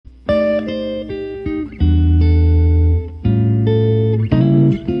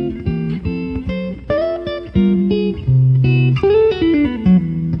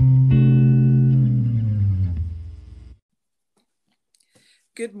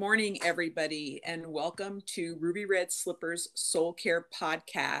morning, everybody, and welcome to Ruby Red Slippers Soul Care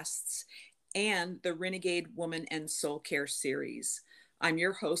podcasts and the Renegade Woman and Soul Care series. I'm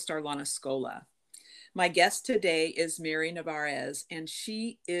your host, Arlana Scola. My guest today is Mary Nevarez, and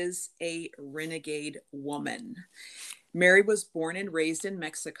she is a renegade woman. Mary was born and raised in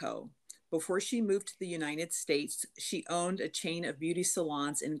Mexico. Before she moved to the United States, she owned a chain of beauty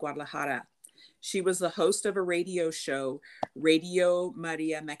salons in Guadalajara. She was the host of a radio show, Radio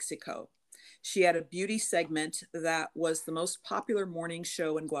Maria Mexico. She had a beauty segment that was the most popular morning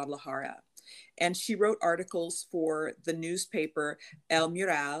show in Guadalajara. And she wrote articles for the newspaper El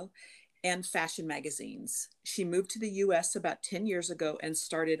Mural and fashion magazines. She moved to the US about 10 years ago and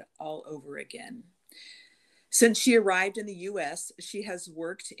started all over again. Since she arrived in the US, she has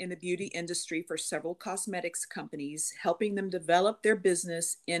worked in the beauty industry for several cosmetics companies, helping them develop their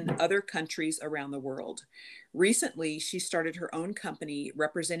business in other countries around the world. Recently, she started her own company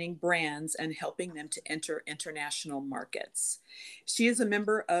representing brands and helping them to enter international markets. She is a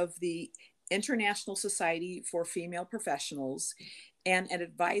member of the International Society for Female Professionals and an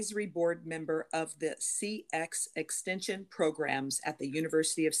advisory board member of the CX Extension programs at the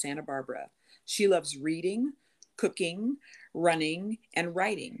University of Santa Barbara. She loves reading, cooking, running, and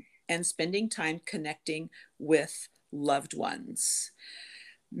writing, and spending time connecting with loved ones.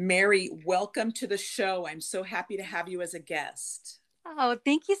 Mary, welcome to the show. I'm so happy to have you as a guest. Oh,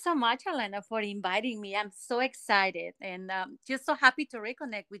 thank you so much, Elena, for inviting me. I'm so excited and just so happy to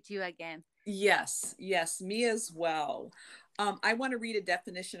reconnect with you again. Yes, me as well. I want to read a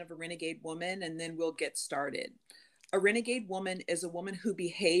definition of a renegade woman, and then we'll get started. A renegade woman is a woman who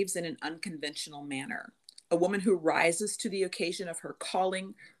behaves in an unconventional manner, a woman who rises to the occasion of her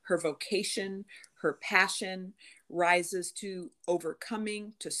calling, her vocation, her passion, rises to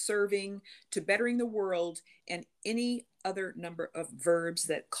overcoming, to serving, to bettering the world, and any other number of verbs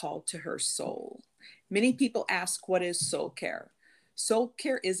that call to her soul. Many people ask, what is soul care? Soul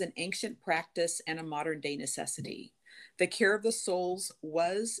care is an ancient practice and a modern day necessity. The care of the souls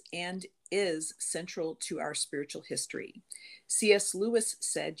was and is central to our spiritual history. C.S. Lewis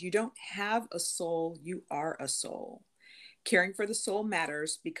said, "You don't have a soul, you are a soul." Caring for the soul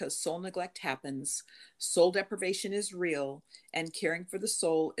matters because soul neglect happens, soul deprivation is real, and caring for the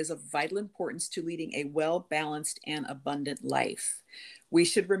soul is of vital importance to leading a well-balanced and abundant life. We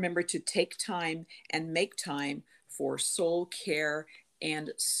should remember to take time and make time for soul care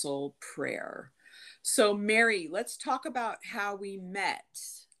and soul prayer. So, Mary, let's talk about how we met.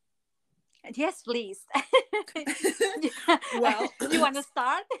 Yes, please. Well, you want to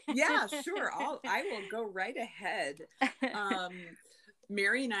start? Yeah, sure. I will go right ahead.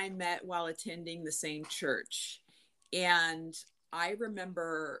 Mary and I met while attending the same church. And I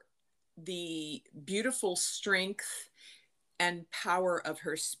remember the beautiful strength and power of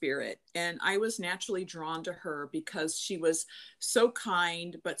her spirit. And I was naturally drawn to her because she was so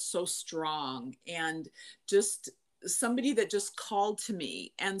kind, but so strong, and just somebody that just called to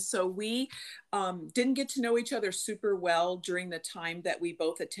me. And so we didn't get to know each other super well during the time that we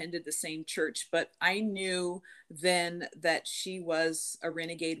both attended the same church, but I knew then that she was a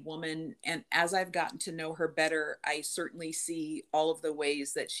renegade woman. And as I've gotten to know her better, I certainly see all of the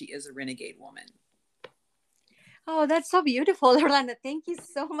ways that she is a renegade woman. Oh, that's so beautiful, Orlando. Thank you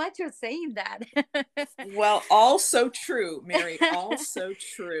so much for saying that. Well, all so true, Mary, all so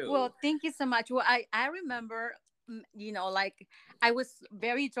true. Well, thank you so much. Well, I remember, like I was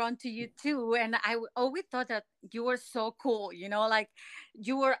very drawn to you too. And always thought that you were so cool, like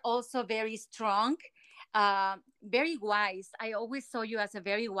you were also very strong, very wise. I always saw you as a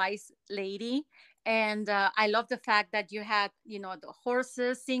very wise lady. And I love the fact that you had, the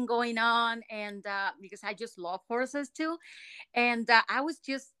horses thing going on. And because I just love horses too. And I was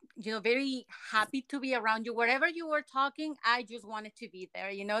just, very happy to be around you. Wherever you were talking, I just wanted to be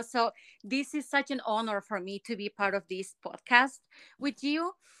there, So this is such an honor for me to be part of this podcast with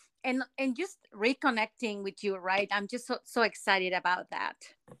you and just reconnecting with you, right? I'm just so excited about that.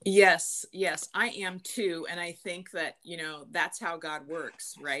 Yes, I am too. And I think that, that's how God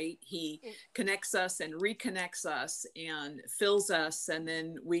works, right? He connects us and reconnects us and fills us, and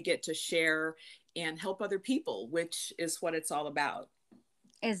then we get to share and help other people, which is what it's all about.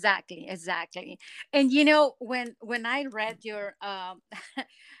 Exactly. And when I read your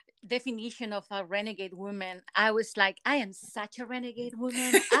definition of a renegade woman, I was like, I am such a renegade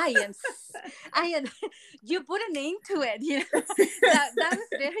woman. I am. You put a name to it. That was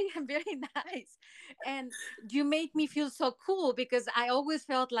very very nice, and you made me feel so cool because I always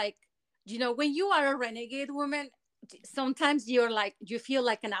felt like, when you are a renegade woman, sometimes you feel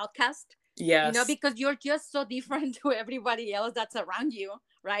like an outcast. Yes. because you're just so different to everybody else that's around you,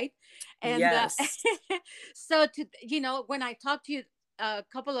 right? And Yes. so to when I talked to you a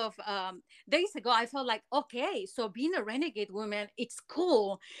couple of days ago, I felt like, okay, so being a renegade woman, it's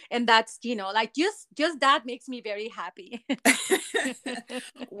cool. And that's like just that makes me very happy.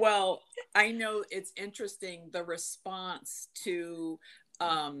 Well, I know it's interesting the response to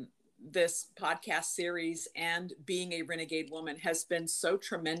this podcast series and being a renegade woman has been so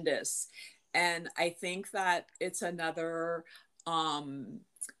tremendous. And I think that it's another um,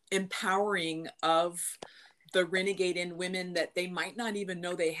 empowering of the renegade in women that they might not even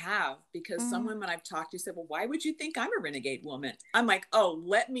know they have, because some Mm. women I've talked to said, well, why would you think I'm a renegade woman? I'm like, oh,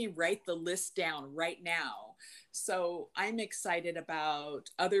 let me write the list down right now. So I'm excited about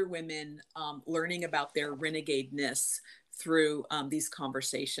other women learning about their renegadeness through these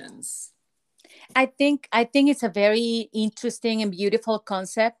conversations. I think it's a very interesting and beautiful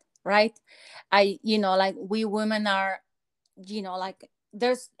concept, right? Like we women are, like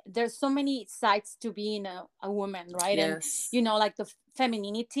there's so many sides to being a woman, right? And Yes. like the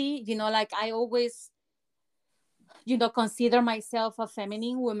femininity, like I always consider myself a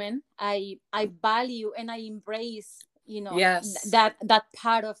feminine woman. I value and I embrace Yes. that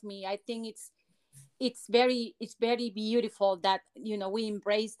part of me. I think it's very beautiful that we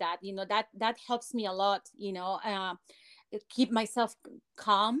embrace that. That helps me a lot, keep myself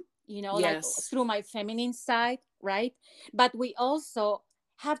calm, like Yes. through my feminine side, right? But we also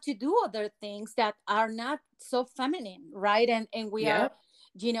have to do other things that are not so feminine, right? And we are,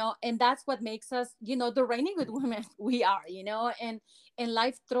 Yep. and that's what makes us, the renegade women we are, and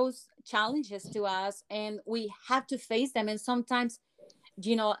life throws challenges to us and we have to face them. And sometimes,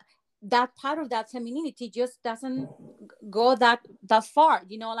 you know that part of that femininity just doesn't go that far,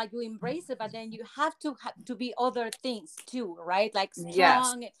 like you embrace it, but then you have to be other things too, right? Like Yes.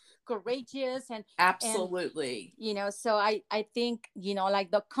 strong, courageous, and Absolutely. so I think,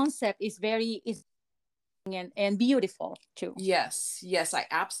 like the concept is and beautiful too. Yes, yes, I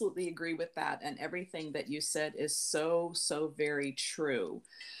absolutely agree with that. And everything that you said is so, so very true.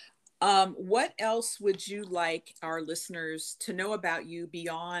 What else would you like our listeners to know about you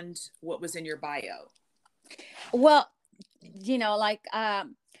beyond what was in your bio? Well, like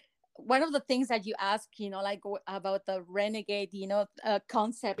one of the things that you ask, like about the renegade,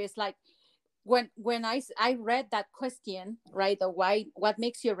 concept is like when I read that question, right? The why, what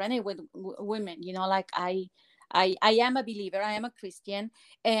makes you a renegade with women? Like I am a believer. I am a Christian,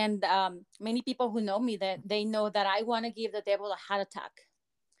 and many people who know me, that they know that I want to give the devil a heart attack,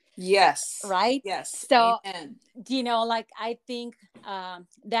 Yes, right? yes, So amen. like I think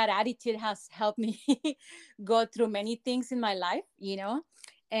that attitude has helped me go through many things in my life,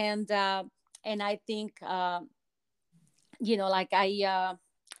 and I think like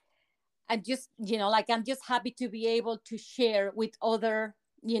I'm just, like I'm just happy to be able to share with other,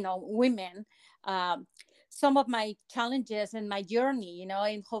 women, um, some of my challenges and my journey,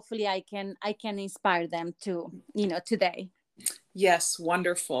 and hopefully I can inspire them to, today. Yes,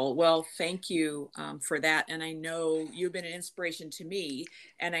 wonderful. Well, thank you for that. And I know you've been an inspiration to me,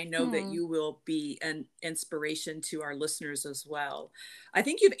 and I know that Hmm. you will be an inspiration to our listeners as well. I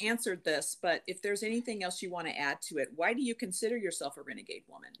think you've answered this, but if there's anything else you want to add to it, why do you consider yourself a renegade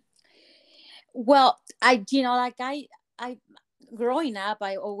woman? Well, like I growing up,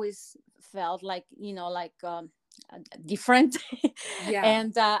 I always felt like, like different, Yeah.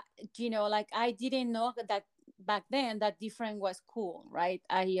 and like I didn't know that back then that different was cool, right?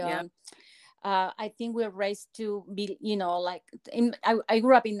 Yep. I think we're raised to be, like I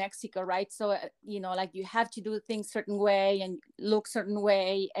grew up in Mexico, right? So like you have to do things certain way and look certain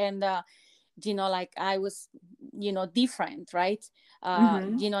way, and like I was, different, right?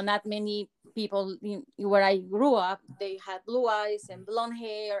 Mm-hmm. Not many people where I grew up, they had blue eyes and blonde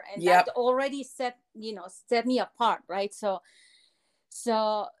hair, and that Yep. already set me apart, right? So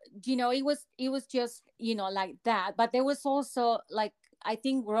it was just, like that. But there was also like, I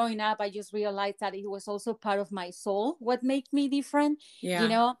think growing up, I just realized that it was also part of my soul what made me different, you Yeah.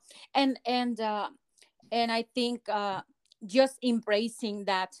 know and I think just embracing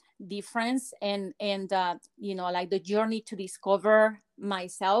that difference, and like the journey to discover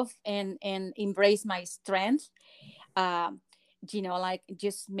myself and embrace my strength, um like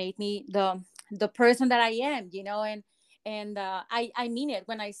just made me the person that I am, and I mean it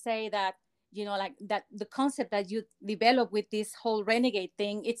when I say that, like that the concept that you develop with this whole renegade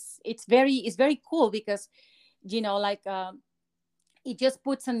thing, it's very cool, because like it just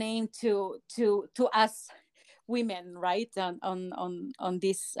puts a name to us women, right? On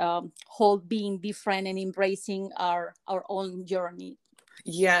this whole being different and embracing our own journey.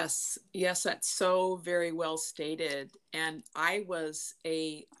 Yes, yes, that's so very well stated. And I was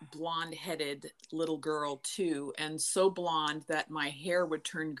a blonde-headed little girl too, and so blonde that my hair would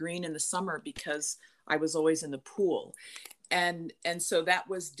turn green in the summer because I was always in the pool. And so that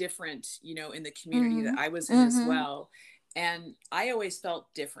was different, in the community that Mm-hmm. I was in as Mm-hmm. well. And I always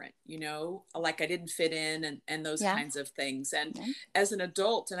felt different, like I didn't fit in, and those Yeah. kinds of things. And Yeah. as an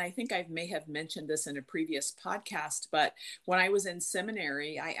adult, and I think I may have mentioned this in a previous podcast, but when I was in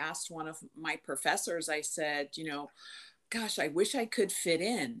seminary, I asked one of my professors, I said, gosh, I wish I could fit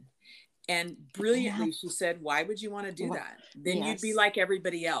in. And Yeah. brilliantly, she said, why would you want to do Well, that? Then you'd be yes. like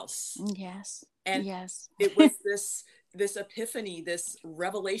everybody else. Yes. And Yes. it was this epiphany, this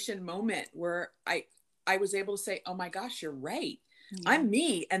revelation moment where I was able to say, oh my gosh, you're right, Yeah. I'm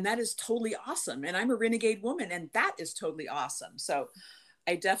me, and that is totally awesome, and I'm a renegade woman, and that is totally awesome. So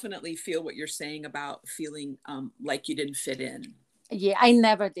I definitely feel what you're saying about feeling like you didn't fit in. Yeah, I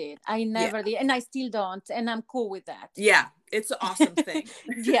never did. I Yeah, never did. And I still don't. And I'm cool with that. yeah, it's an awesome thing.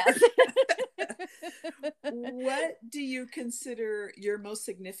 Yes. What do you consider your most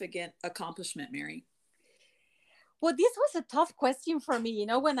significant accomplishment, Mary? Well, this was a tough question for me,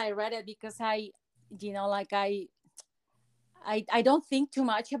 when I read it, because like I don't think too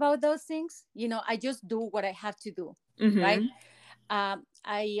much about those things. I just do what I have to do. Right. Mm-hmm.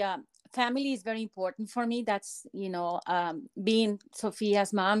 I Family is very important for me. That's being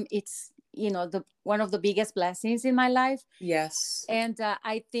Sophia's mom. It's the one of the biggest blessings in my life. Yes. And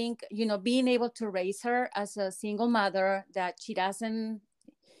I think being able to raise her as a single mother, that she doesn't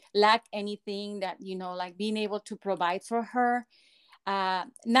lack anything, that like being able to provide for her,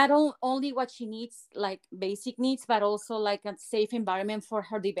 only what she needs, like basic needs, but also like a safe environment for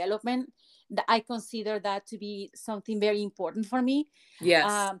her development. I consider that to be something very important for me.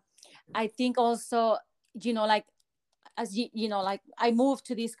 Yes. um, I think also, like, as like I moved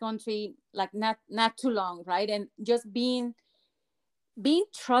to this country like not too long, right? And just being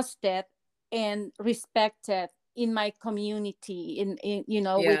trusted and respected in my community, in in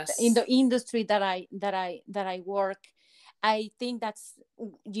Yes. the industry that I work. I think that's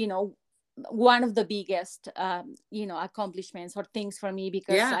you know one of the biggest accomplishments or things for me,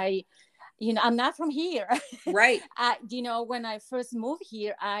 because Yeah. I'm not from here. Right. When I first moved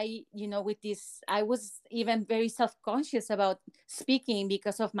here, with this, I was even very self-conscious about speaking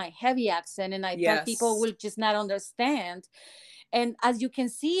because of my heavy accent, and I thought people Yes. will just not understand. And as you can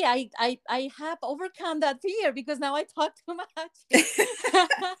see, I have overcome that fear, because now I talk too much.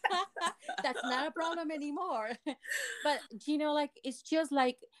 That's not a problem anymore. But like, it's just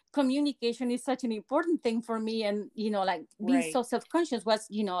like communication is such an important thing for me. And like being Right. so self-conscious was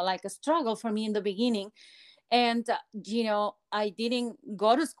like a struggle for me in the beginning. And I didn't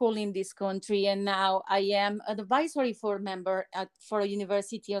go to school in this country, and now I am an advisory for member for a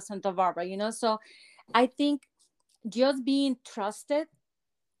university of Santa Barbara. So I think just being trusted,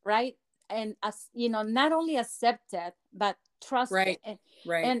 right? And as not only accepted but trusted, Right.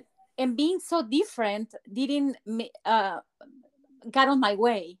 Right. and and being so different didn't got on my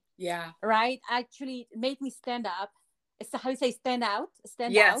way, Yeah. right? Actually made me stand up. So how you say, stand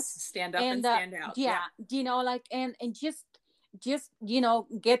Yes. out. Stand up and And stand out. yeah, Yeah. like, and just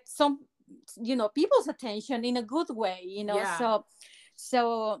get some people's attention in a good way, Yeah.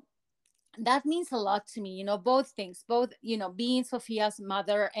 so that means a lot to me, both things, both being Sophia's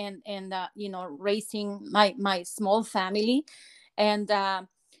mother, and raising my small family. And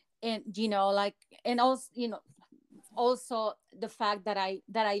like, and also also the fact that I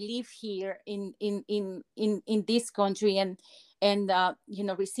live here in this country, and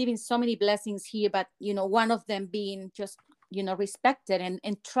receiving so many blessings here, but one of them being just respected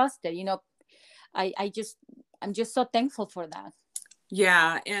and trusted. I just, I'm just so thankful for that.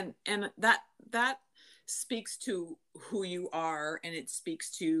 Yeah. And that speaks to who you are, and it speaks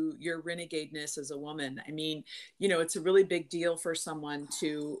to your renegadeness as a woman. I mean, it's a really big deal for someone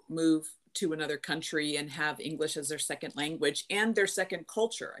to move to another country and have English as their second language and their second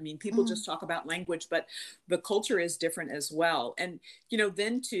culture. I mean, people Mm. just talk about language, but the culture is different as well. And,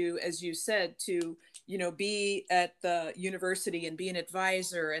 then to, as you said, to, be at the university and be an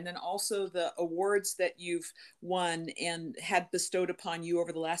advisor, and then also the awards that you've won and had bestowed upon you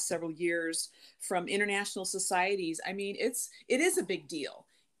over the last several years from international societies. I mean, it is a big deal.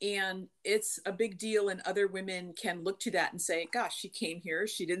 And it's a big deal, and other women can look to that and say, gosh, she came here,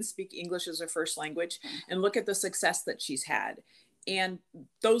 she didn't speak English as her first language, and look at the success that she's had. And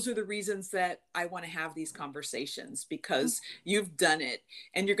those are the reasons that I want to have these conversations, because you've done it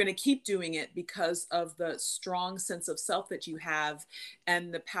and you're going to keep doing it because of the strong sense of self that you have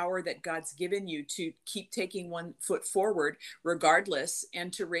and the power that God's given you to keep taking one foot forward regardless,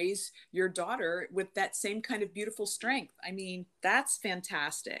 and to raise your daughter with that same kind of beautiful strength. I mean, that's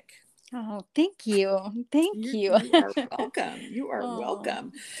fantastic. Oh, thank you. Thank you. You are welcome. You are Oh.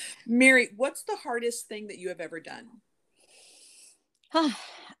 welcome. Mary, what's the hardest thing that you have ever done?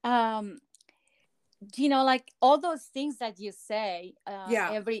 um like all those things that you say,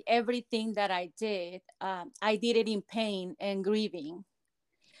 Yeah. everything that I did, I did it in pain and grieving.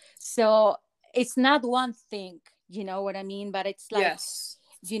 So it's not one thing, you know what I mean? But it's like, Yes.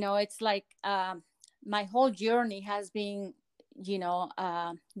 it's like, my whole journey has been,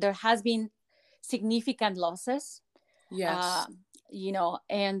 there has been significant losses, uh, Yes.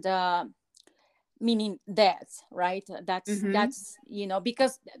 and meaning death, right? that's Mm-hmm. that's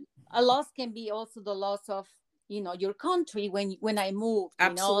because a loss can be also the loss of, your country, when I moved,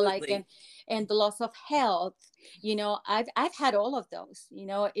 like, Absolutely. and the loss of health. I've had all of those.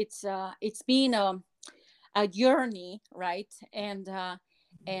 It's been a journey, right? And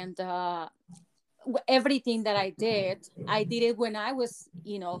everything that I did it when I was,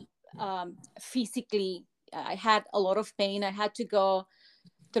 physically, I had a lot of pain. I had to go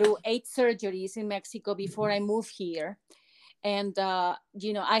through 8 surgeries in Mexico before I moved here. And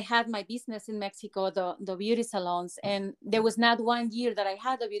I had my business in Mexico, the beauty salons, and there was not one year that I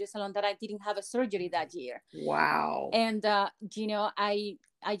had a beauty salon that I didn't have a surgery that year. Wow. And I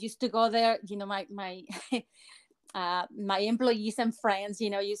used to go there. My my employees and friends,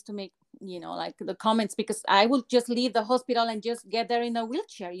 used to make, like the comments, because I would just leave the hospital and just get there in a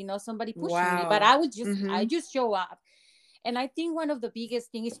wheelchair, somebody pushing me, but Wow. I Mm-hmm. just show up. And I think one of the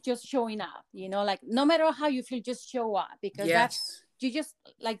biggest things is just showing up, like no matter how you feel, just show up, because that's, Yes. you just,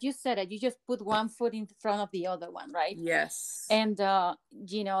 like you said, you just put one foot in front of the other one, right? Yes. And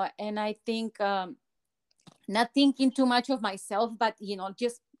and I think, not thinking too much of myself, but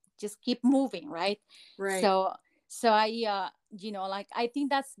just keep moving, right? Right. So I, like, I think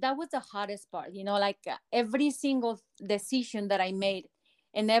that was the hardest part, like, every single decision that I made,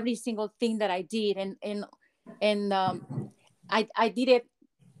 and every single thing that I did, and I did it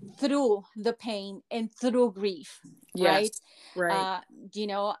through the pain and through grief, right? Yes. Right. uh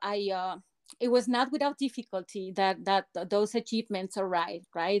I it was not without difficulty that those achievements arrived,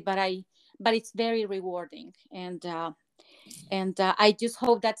 right? But it's very rewarding. And I just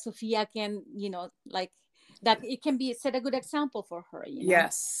hope that Sophia can, like, that it can be set a good example for her.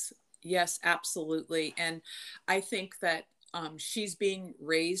 Yes. Yes, absolutely. And I think that she's being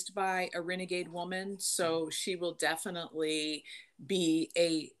raised by a renegade woman, so she will definitely be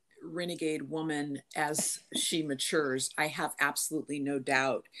a renegade woman as she matures. I have absolutely no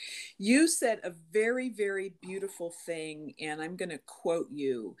doubt. You said a very, very beautiful thing, and I'm going to quote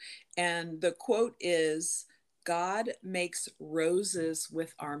you. And the quote is, God makes roses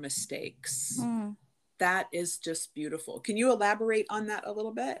with our mistakes. Hmm. That is just beautiful. Can you elaborate on that a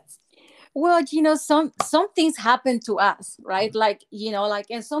little bit? Well, some things happen to us, right? Like, like,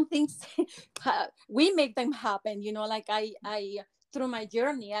 and some things we make them happen. Like, I through my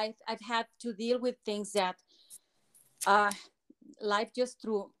journey, I've had to deal with things that uh life just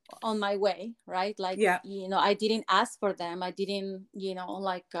threw on my way, right? Like, Yeah. I didn't ask for them. I didn't,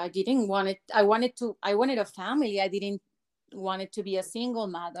 like, I didn't want it. I wanted a family. I didn't want it to be a single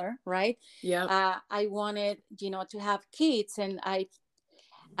mother, right? Yep. I wanted, to have kids, and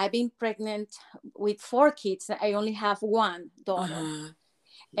I've been pregnant with 4 kids. I only have one daughter. Uh-huh.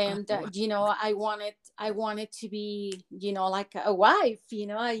 Oh, And wow. I wanted to be, like a wife.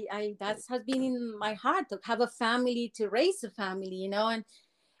 I that has been in my heart, to have a family, to raise a family.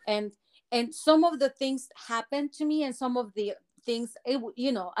 And and some of the things happened to me, and some of the things,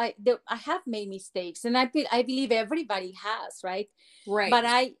 I have made mistakes, and I believe everybody has, right? Right. But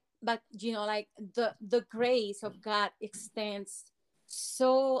like, the grace of God extends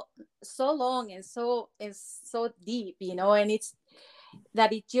so long, and so deep, and it's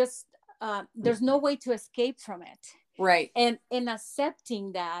that it just, there's no way to escape from it. Right. And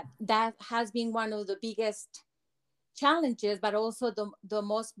accepting that has been one of the biggest challenges, but also the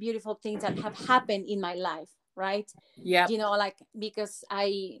most beautiful things that have happened in my life, right? Yep. Like, because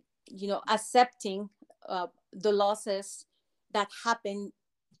accepting the losses that happen,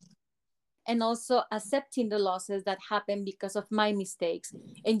 and also accepting the losses that happen because of my mistakes,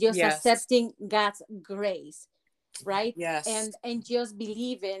 and just Yes. accepting God's grace, right? Yes. And just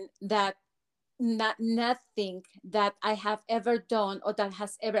believing that nothing that I have ever done, or that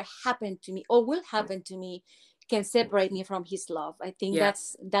has ever happened to me, or will happen to me, can separate me from his love. I think Yeah.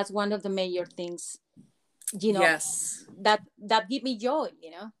 that's one of the major things, you know, Yes. that give me joy,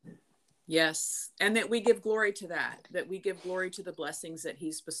 you know. Yes. And that we give glory to that we give glory to the blessings that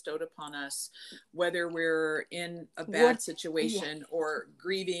he's bestowed upon us, whether we're in a bad What? Yeah. situation or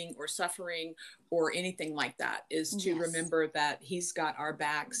grieving or suffering or anything like that, is to Yes. remember that he's got our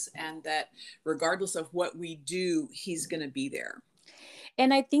backs, and that regardless of what we do, he's going to be there.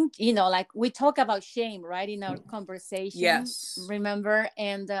 And I think, you know, like we talk about shame, right, in our conversation, Yes. remember?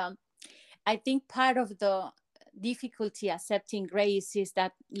 And I think part of the difficulty accepting grace is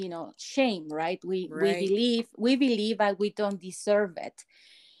that, you know, shame, right? Right. We believe that we don't deserve it.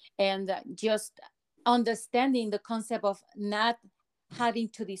 And just understanding the concept of not having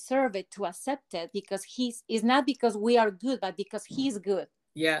to deserve it to accept it, because he's is not because we are good, but because he's good,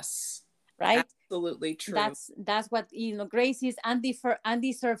 Yes. right? Absolutely true. That's what, you know, grace is,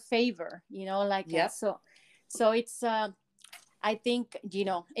 undeserved favor, you know, like Yep. so it's I think, you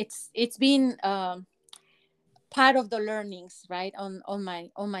know, it's been part of the learnings, right, on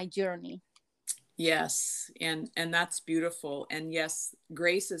my journey. Yes, and that's beautiful. And yes,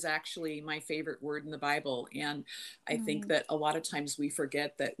 grace is actually my favorite word in the Bible. And I think Mm, that a lot of times we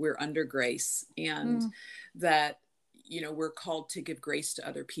forget that we're under grace, and mm. that we're called to give grace to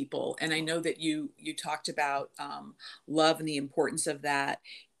other people. And I know that you talked about love and the importance of that.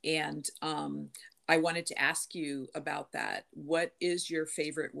 And I wanted to ask you about that. What is your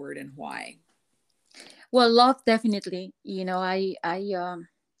favorite word and why? Well, love, definitely, you know, I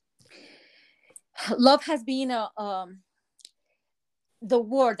love has been a the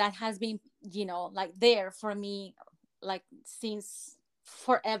word that has been, you know, like there for me, like since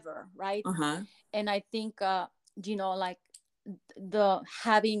forever, right? Uh-huh. And I think you know, like the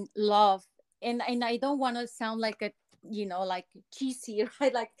having love, and I don't want to sound like a, you know, like cheesy,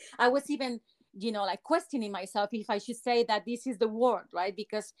 right? Like I was even, you know, like questioning myself if I should say that this is the word, right?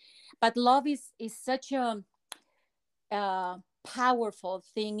 Because but love is such a powerful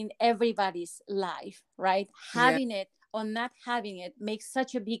thing in everybody's life, right? Yeah. Having it or not having it makes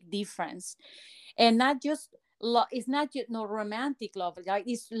such a big difference. And not just love, it's not just no romantic love, like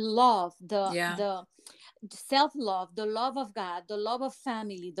it's love, Yeah. the self-love, the love of God, the love of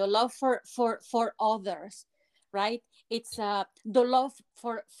family, the love for others, right? It's the love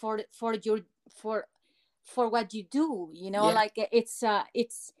for your for for what you do, you know, Yeah. like it's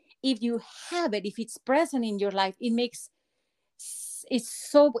if you have it, if it's present in your life, it makes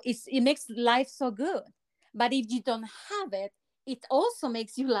it makes life so good. But if you don't have it, it also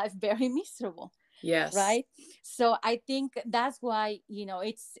makes your life very miserable, Yes. right? So I think that's why, you know,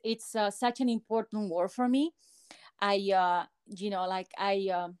 it's such an important word for me. I you know, like I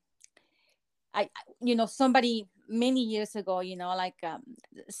you know, somebody many years ago, you know, like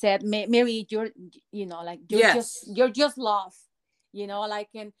said, Mary, you're, you know, like Yes. you're just love, you know, like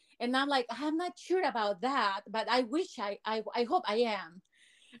and I'm like, I'm not sure about that, but I wish I hope I am,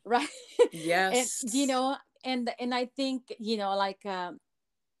 right? And you Yes. know, and I think, you know, like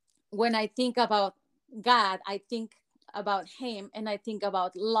when I think about God, I think about him, and I think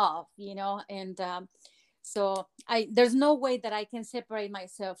about love, you know. And so I there's no way that I can separate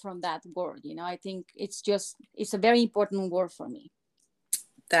myself from that word, you know. I think it's a very important word for me.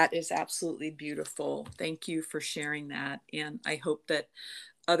 That is absolutely beautiful. Thank you for sharing that. And I hope that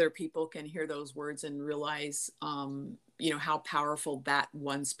other people can hear those words and realize, how powerful that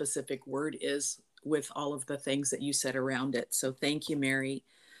one specific word is, with all of the things that you said around it. So thank you, Mary.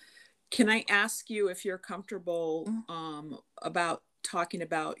 Can I ask you if you're comfortable Mm. about talking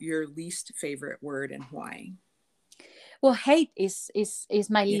about your least favorite word and why? Well, hate is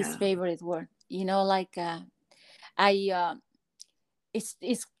my least Yeah. favorite word, you know, like I it's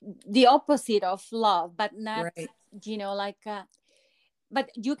the opposite of love, but not, Right. you know, like but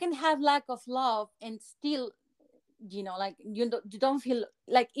you can have lack of love and still, you know, like you don't feel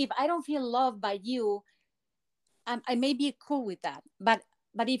like, if I don't feel loved by you, I may be cool with that. But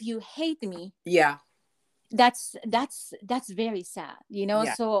if you hate me, Yeah. that's very sad, you know.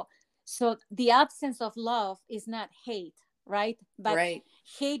 Yeah. So the absence of love is not hate, right? But Right.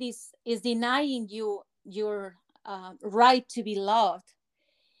 hate is denying you your right to be loved,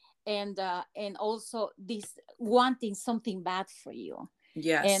 and also this wanting something bad for you. and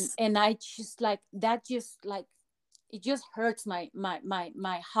Yes. and I just like that, just like it just hurts my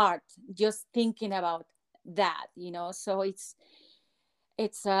heart just thinking about that, you know. So it's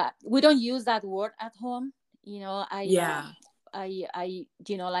we don't use that word at home, you know. Yeah. I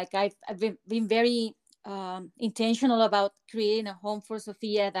you know, like I've been very intentional about creating a home for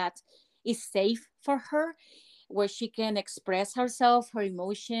Sophia that is safe for her, where she can express herself, her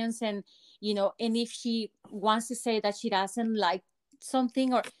emotions, and and if she wants to say that she doesn't like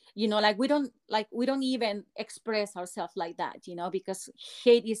something, or like we don't even express ourselves like that, because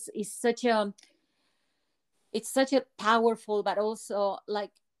hate is such a, it's such a powerful, but also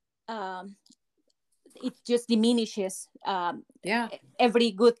like, um it just diminishes, Yeah,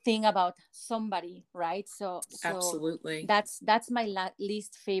 every good thing about somebody, right? So absolutely. that's my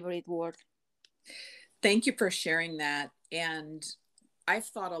least favorite word. Thank you for sharing that. And I've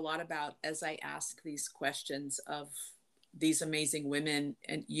thought a lot about, as I ask these questions of these amazing women,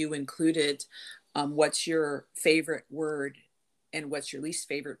 and you included, what's your favorite word and what's your least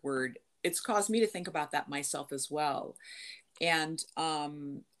favorite word? It's caused me to think about that myself as well. And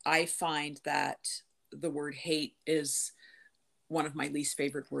I find that the word hate is one of my least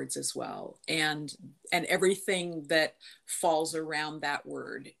favorite words as well, and everything that falls around that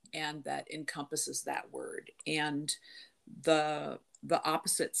word and that encompasses that word, and the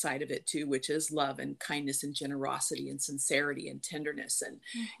opposite side of it too, which is love and kindness and generosity and sincerity and tenderness, and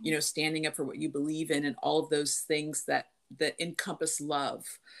Mm-hmm. standing up for what you believe in, and all of those things that encompass love.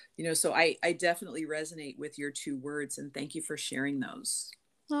 So I definitely resonate with your two words, and thank you for sharing those.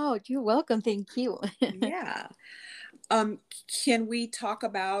 Oh, you're welcome. Thank you. Yeah. Um, can we talk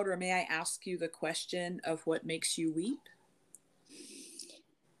about, or may I ask you the question of what makes you weep?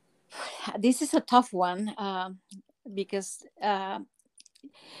 This is a tough one, because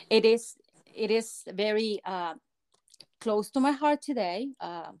it is very close to my heart today,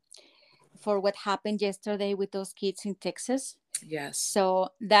 for what happened yesterday with those kids in Texas. Yes. So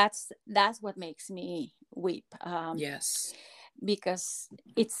that's what makes me weep, Yes. because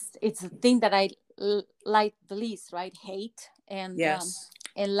it's a thing that I like the least, right? Hate, Yes.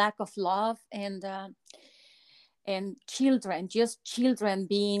 and lack of love, and children, just children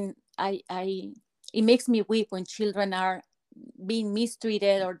being, I it makes me weep when children are being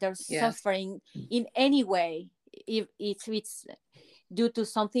mistreated, or they're Yes. suffering in any way, if it's due to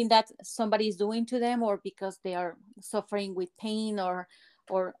something that somebody is doing to them, or because they are suffering with pain, or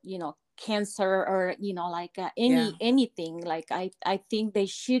cancer, or like, Yeah. anything. Like, I think they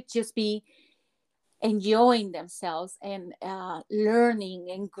should just be enjoying themselves, and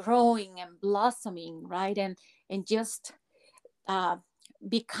learning and growing and blossoming, right? And just uh,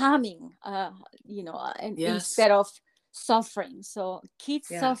 becoming, and Yes. instead of suffering. So kids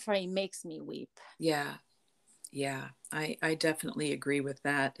Yeah. suffering makes me weep. Yeah. Yeah. I definitely agree with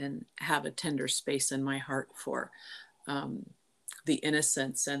that, and have a tender space in my heart for um, the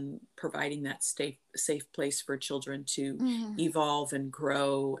innocence, and providing that safe place for children to Mm. evolve and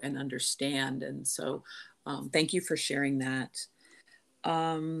grow and understand. And so, thank you for sharing that.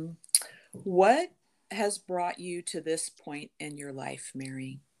 Um, what has brought you to this point in your life,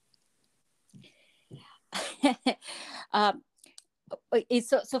 Mary? um,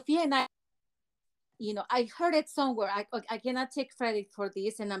 Sophia and I, I heard it somewhere. I cannot take credit for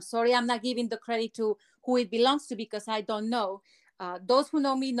this, and I'm sorry, I'm not giving the credit to who it belongs to, because I don't know. Those who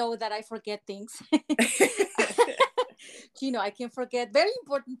know me know that I forget things. I can forget very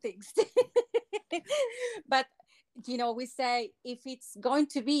important things. But we say, if it's going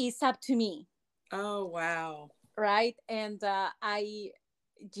to be, it's up to me, Oh, wow. right? And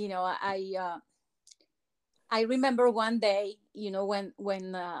you know, I uh, I remember one day,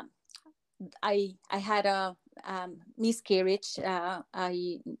 when I had a miscarriage.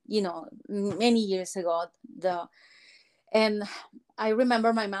 Many years ago. And I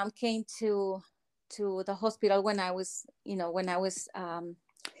remember my mom came to the hospital when I was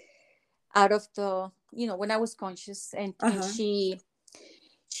out of when I was conscious, and Uh-huh.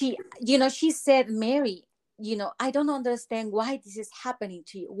 she said, Mary, I don't understand why this is happening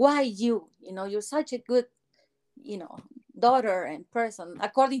to you. Why you're such a good you know daughter and person,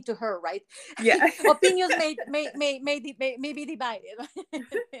 according to her, right? Yeah. Opinions may be divided.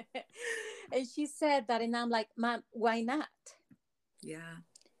 And she said that, and I'm like, Mom, why not? Yeah.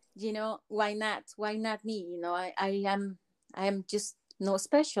 Why not me? I am just no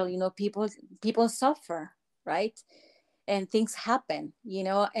special. People suffer, right? And things happen,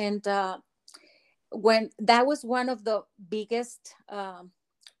 and when that was one of the biggest, and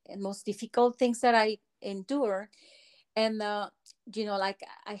most difficult things that I endure. And like,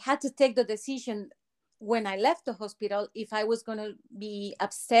 I had to take the decision when I left the hospital, if I was going to be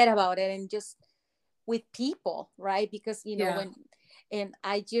upset about it, and just with people, right? Because Yeah. when and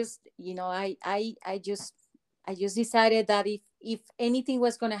I just I just decided that if anything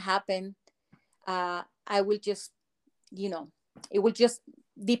was going to happen, I will just, it will just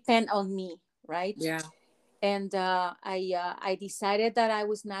depend on me, right? Yeah. And I decided that I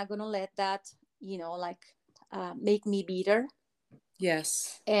was not going to let that, like, make me bitter.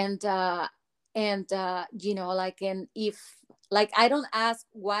 Yes. And you know, like, and if, like, I don't ask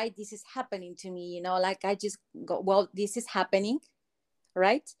why this is happening to me, you know, like I just go, well, this is happening,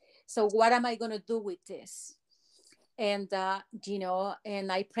 right? So what am I going to do with this? And you know,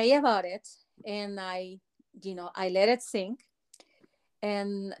 and I pray about it, and I, you know, I let it sink,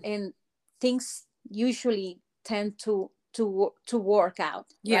 and things usually tend to work out,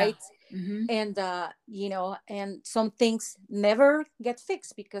 Yeah. right? Mm-hmm. And you know, and some things never get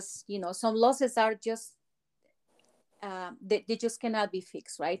fixed, because, you know, some losses are just they just cannot be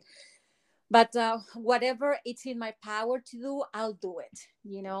fixed, right? But whatever it's in my power to do, I'll do it,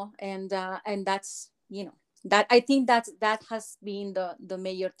 you know. And that's, you know, that, I think that has been the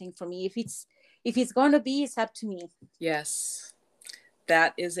major thing for me. If it's going to be, it's up to me. Yes.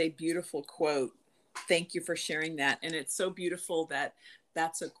 That is a beautiful quote. Thank you for sharing that. And it's so beautiful that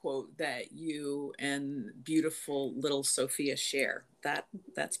that's a quote that you and beautiful little Sophia share.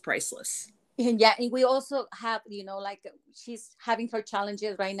 That's priceless. And yeah, and we also have, you know, like, she's having her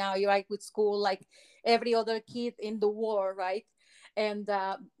challenges right now, you're right, with school, like every other kid in the war, right? And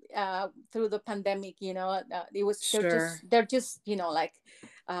through the pandemic, you know, it was, Sure. they're just, you know, like,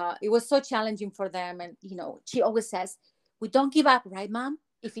 it was so challenging for them. And, you know, she always says, we don't give up, right, mom?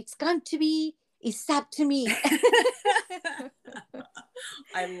 If it's going to be, it's up to me.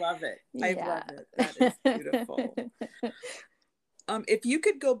 I love it. I Yeah. love it. That is beautiful. If you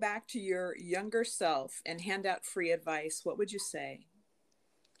could go back to your younger self and hand out free advice, what would you say?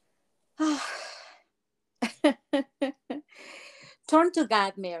 Turn to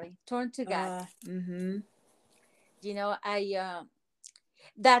God, Mary. Turn to God. Mm-hmm. You know, I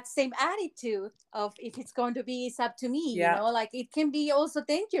that same attitude of, if it's going to be, it's up to me, you Yeah. know, like, it can be also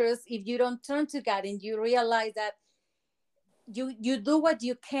dangerous if you don't turn to God and you realize that you do what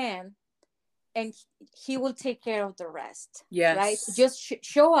you can, and he will take care of the rest, right? Yes. Just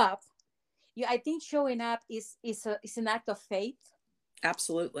show up. I think showing up is an act of faith,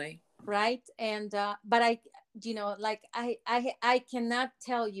 Absolutely. right? And but I, you know, like, I cannot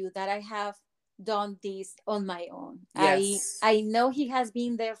tell you that I have done this on my own. Yes. I know he has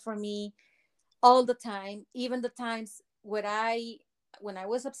been there for me all the time, even the times when I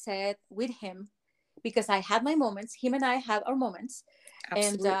was upset with him, because I had my moments. Him and I had our moments.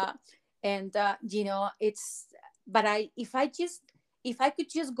 And Absolutely. you know, it's, but if I could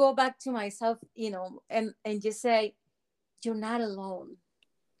just go back to myself, you know, and just say, you're not alone.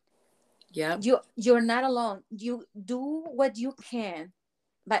 Yep. You're not alone. You do what you can,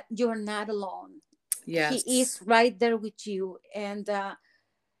 but you're not alone. He is Yes. right there with you. And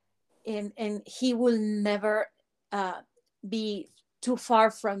he will never be too far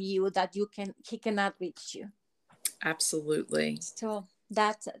from you that he cannot reach you. Absolutely. So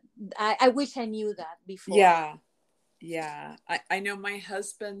that's, I wish I knew that before. Yeah. Yeah. I know my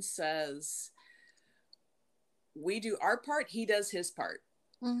husband says we do our part, he does his part.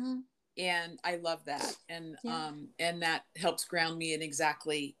 Mm-hmm. And I love that. Yeah. And that helps ground me in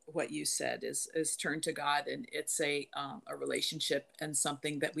exactly what you said is turn to God. And it's a relationship and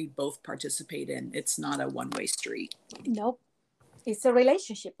something that we both participate in. It's not a one-way street. Nope. It's a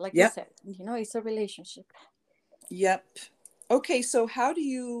relationship, like you Yep. said. You know, it's a relationship. Yep. Okay, so how do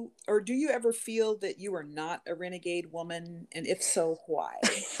you, or do you ever feel that you are not a renegade woman? And if so, why?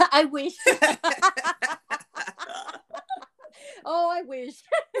 I wish. Oh, I wish.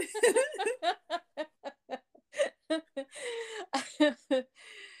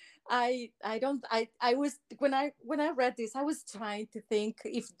 I don't, I was, when I read this, I was trying to think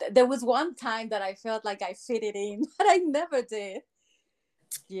if there was one time that I felt like I fit it in, but I never did,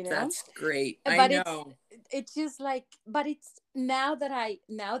 you know. That's great. I But know. it's just like, but it's, now that I,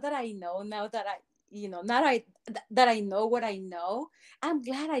 you know, now that I know what I know, I'm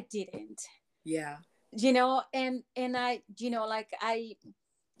glad I didn't, Yeah. you know. And I, you know, like, I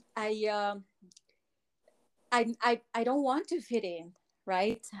I don't want to fit in,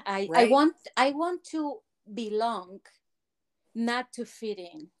 right? Right? I want to belong, not to fit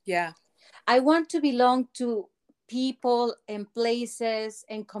in. Yeah. I want to belong to people and places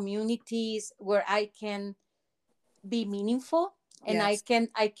and communities where I can be meaningful, and Yes.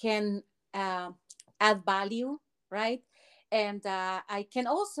 I can uh, add value, right? And I can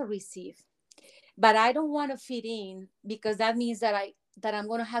also receive, but I don't want to fit in, because that means that I'm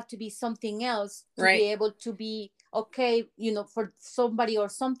going to have to be something else to be Right. able to be okay, you know, for somebody or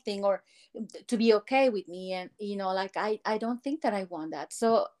something, or to be okay with me. And, you know, like, I don't think that I want that.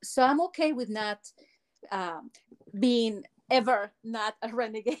 So I'm okay with not um, being ever not a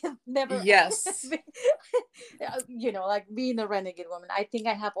renegade, never, Yes. you know, like, being a renegade woman. I think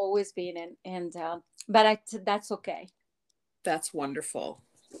I have always been, and but that's okay. That's wonderful.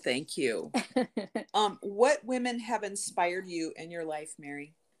 Thank you. What women have inspired you in your life,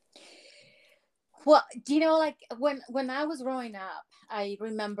 Mary? Well, like when I was growing up, I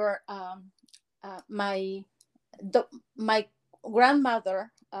remember my the my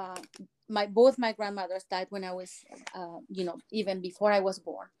grandmother, my both my grandmothers died when I was, even before I was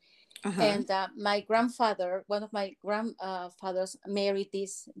born. Uh-huh. And my grandfather, one of my grandfathers, married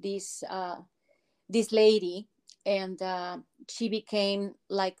this lady, and she became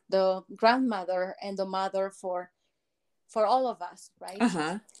like the grandmother and the mother for all of us, right?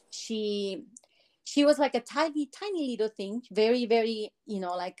 Uh-huh. she she was like a tiny tiny little thing, very very,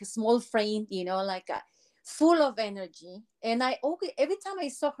 like a small frame, like full of energy. And I always, every time I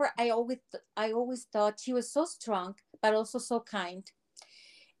saw her, I always thought she was so strong but also so kind.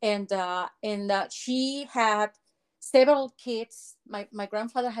 And she had several kids. My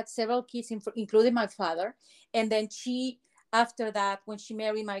grandfather had several kids, including my father. And then she, after that, when she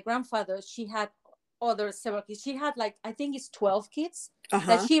married my grandfather, she had other several kids. She had, like, I think it's 12 kids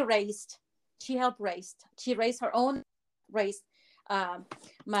that Uh-huh. she raised. She helped raise. She raised her own, raised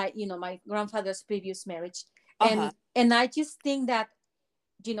my grandfather's previous marriage. Uh-huh. And I just think that,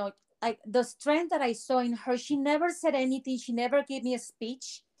 like the strength that I saw in her, she never said anything. She never gave me a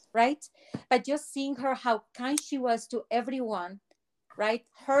speech, right? But just seeing her, how kind she was to everyone, right?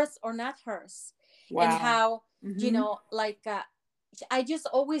 Hers or not hers. And Wow. how, Mm-hmm. like, I just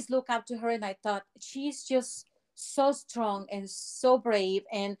always look up to her, and I thought she's just so strong and so brave.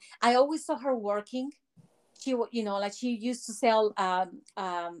 And I always saw her working. Like she used to sell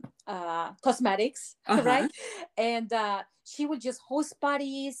cosmetics, Uh-huh. right? And she would just host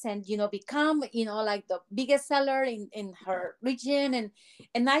parties and become, like the biggest seller in her region.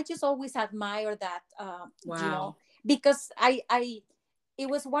 And I just always admire that, Wow. because I it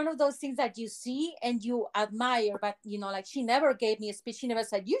was one of those things that you see and you admire. But like, she never gave me a speech. She never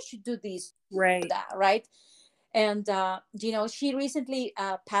said, you should do this, Right. that, right? And she recently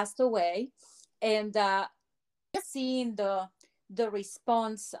passed away. And seeing the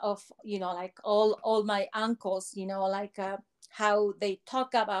response of, like all my uncles, like how they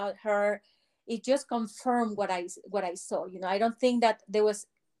talk about her, it just confirmed what I saw. I don't think that there was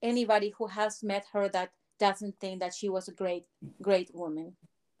anybody who has met her that doesn't think that she was a great great woman.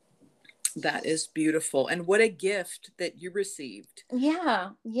 That is beautiful. And what a gift that you received. Yeah,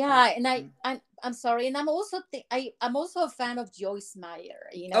 yeah. And Awesome. I'm sorry. And I'm also a fan of Joyce Meyer.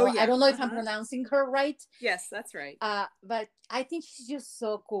 Oh I yeah. don't know if I'm Uh-huh. pronouncing her right. Yes, that's right. But I think she's just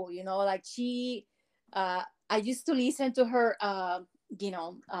so cool. Like I used to listen to her,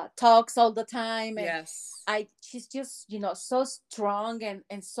 talks all the time. And Yes. she's just, so strong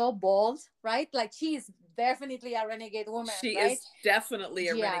and so bold, right? Like, she is definitely a renegade woman, She right? is definitely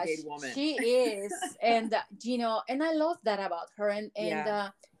a Yeah, renegade woman. she is. And and I love that about her. And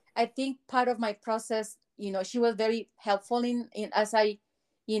Yeah. I think part of my process, she was very helpful in as I,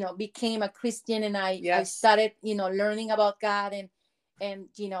 became a Christian. And I Yes. started, learning about God. And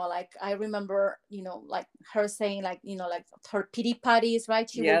like, I remember, like her saying, like, like her pity parties, right?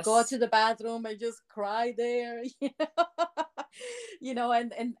 She will go Yes. to the bathroom and just cry there.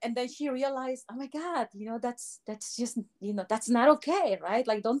 And then she realized, oh my God, that's just, that's not okay, right?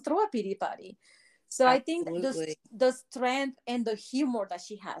 Like, don't throw a pity party. So I think Absolutely. the strength and the humor that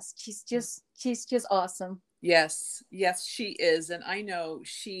she has, she's just awesome. Yes. Yes, she is. And I know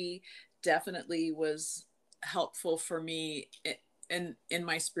she definitely was helpful for me in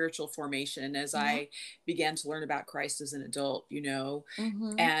my spiritual formation as Yeah. I began to learn about Christ as an adult.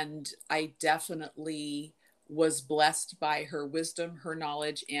 Mm-hmm. And I definitely was blessed by her wisdom, her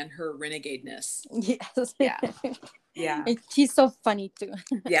knowledge, and her renegadeness. Yes. Yeah. Yeah. And she's so funny too.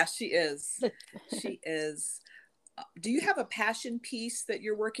 Yeah, she is. She is. Do you have a passion piece that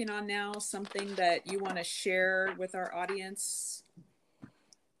you're working on now? Something that you want to share with our audience?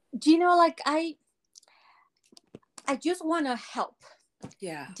 Like, I just want to help.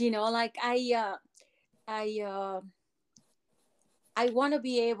 Yeah. Like, I uh I want to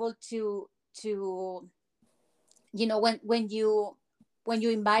be able to when you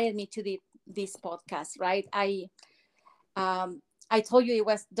invited me to this podcast, right? I told you it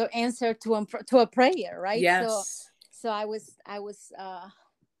was the answer to a prayer, right? So Yes. I was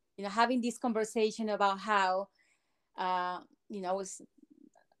having this conversation about how was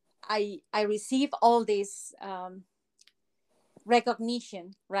I receive all this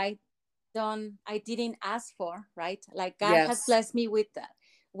recognition, right? I didn't ask for, right? Like, God has Yes. blessed me with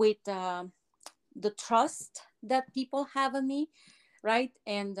the trust that people have in me, right?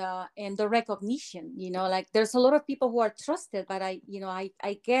 And the recognition, like, there's a lot of people who are trusted, but I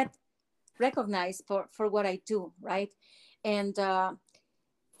get recognized for what I do, right? And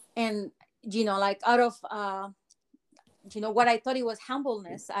and like out of what I thought it was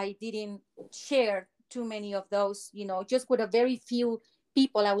humbleness, I didn't share too many of those, just with a very few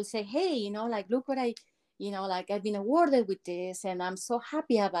people. I would say, hey, like, look what I, like, I've been awarded with this and I'm so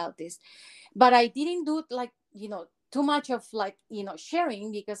happy about this. But I didn't do, like, too much of, like,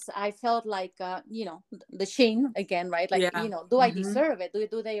 sharing, because I felt like, the shame again, right? Like, Yeah. do I Mm-hmm. deserve it?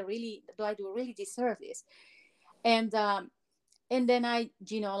 Do I really deserve this? And and then I,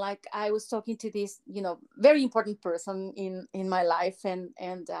 like, I was talking to this, very important person in my life, and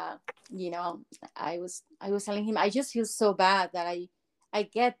you know I was telling him, I just feel so bad that I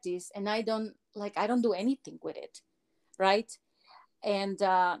get this, and I don't do anything with it, right? And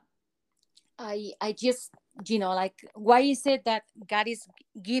I just, like, why is it that God is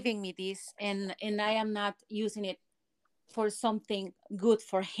giving me this, and I am not using it for something good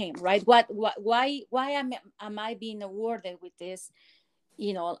for him, right? Why am I being awarded with this,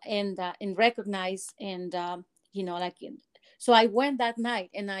 and recognized, and like, so I went that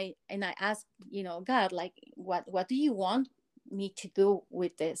night, and I asked, God, like, what do you want me to do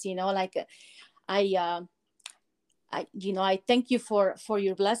with this, like, I I thank you for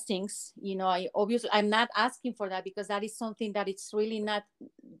your blessings. I'm not asking for that, because that is something that it's really not,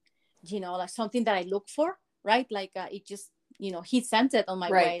 like, something that I look for, right? Like, it just, he sent it on my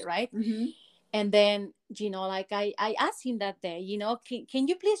Right. way, right? Mm-hmm. And then, like, I asked him that day, can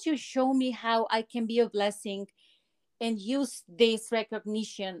you please just show me how I can be a blessing and use this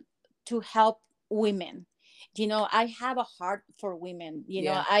recognition to help women. I have a heart for women.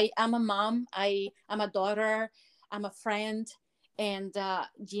 Yeah. I am a mom, I'm a daughter, I'm a friend, and I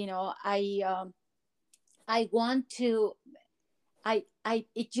want to, I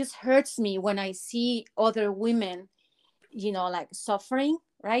it just hurts me when I see other women, like, suffering,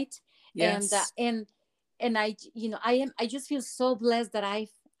 right? and uh, Yes. and and I just feel so blessed that I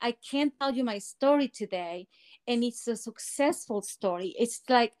can tell you my story today, and it's a successful story. It's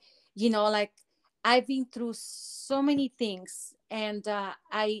like, like, I've been through so many things, and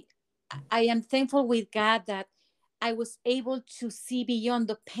I am thankful with God that I was able to see beyond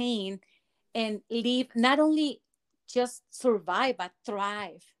the pain and live, not only just survive, but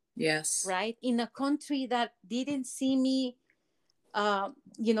thrive, Yes. right, in a country that didn't see me. I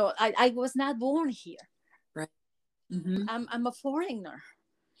was not born here. Right. Mm-hmm. I'm a foreigner,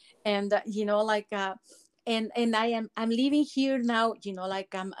 and like, and I'm living here now.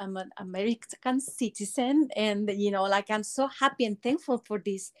 Like, I'm an American citizen, and like, I'm so happy and thankful for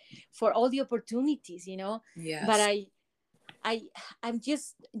this, for all the opportunities. But Yes. I I'm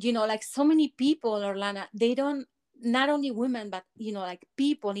just, like, so many people, Orlana, they don't, not only women, but like,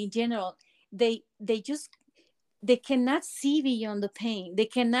 people in general, they just, they cannot see beyond the pain, they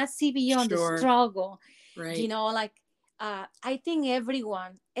cannot see beyond the Sure. struggle. Right. Like, I think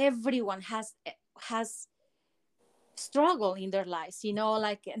everyone has struggle in their lives,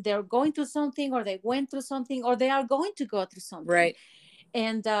 like, they're going through something, or they went through something, or they are going to go through something. Right.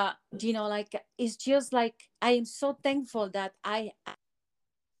 And like, it's just like, I am so thankful that I am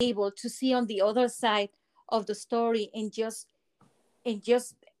able to see on the other side of the story, and just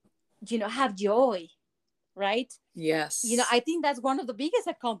have joy, right? Yes. I think that's one of the biggest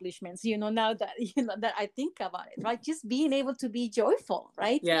accomplishments, now that that I think about it, right? Just being able to be joyful,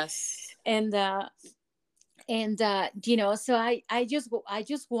 right? Yes. And so I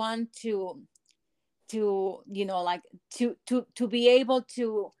just want to like, to be able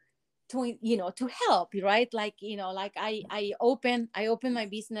to help, right? Like, like, I open my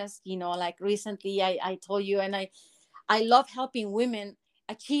business, like, recently, I told you, and I love helping women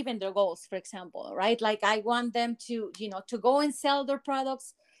achieving their goals, for example, right? Like, I want them to go and sell their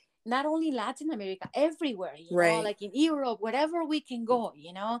products, not only Latin America, everywhere, Right. like, in Europe, wherever we can go,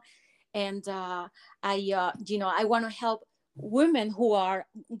 and I want to help women who are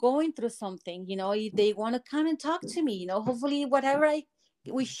going through something, if they want to come and talk to me, hopefully whatever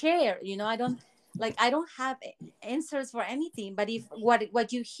we share, I don't have answers for anything, but if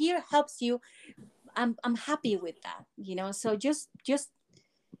what you hear helps you, I'm happy with that, so just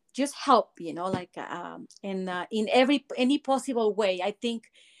help, like, in any possible way. I think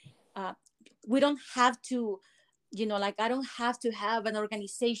uh, we don't have to, like, I don't have to have an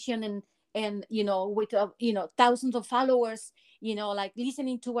organization, and with thousands of followers, like,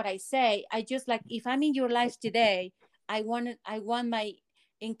 listening to what I say. I just, like, if I'm in your life today, I want my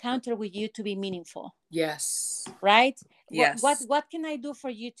encounter with you to be meaningful, Yes. right? What Yes. what can I do for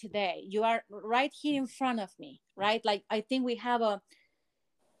you today? You are right here in front of me, right? Like, I think we have a,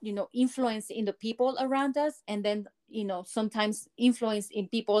 influence in the people around us, and then, sometimes influence in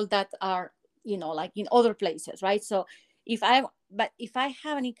people that are, like, in other places, right? So if I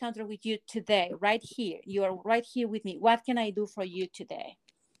have an encounter with you today, right here, you are right here with me, what can I do for you today?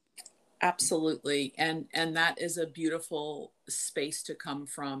 Absolutely. And that is a beautiful space to come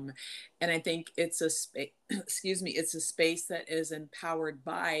from. And I think it's a space, excuse me, it's a space that is empowered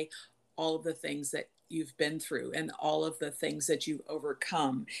by all of the things that you've been through and all of the things that you've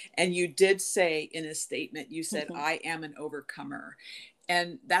overcome. And you did say in a statement, you said, I am an overcomer.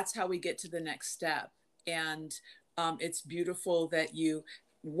 And that's how we get to the next step. And it's beautiful that you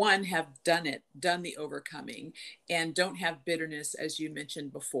one have done the overcoming, and don't have bitterness, as you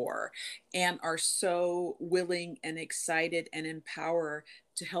mentioned before, and are so willing and excited and empower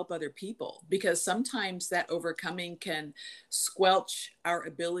to help other people, because sometimes that overcoming can squelch our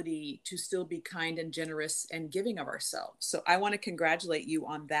ability to still be kind and generous and giving of ourselves. So I want to congratulate you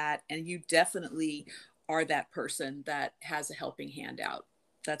on that, and you definitely are that person that has a helping hand out.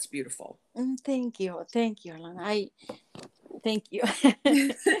 That's beautiful. Thank you, Alana. I thank you.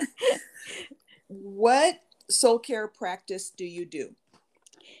 What soul care practice do you do?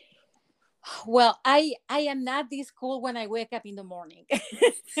 Well, I am not this cool when I wake up in the morning.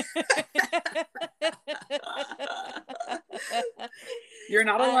 You're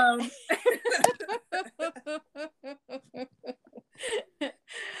not alone.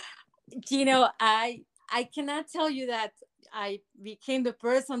 I cannot tell you that I became the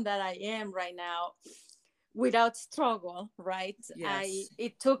person that I am right now without struggle, right? Yes.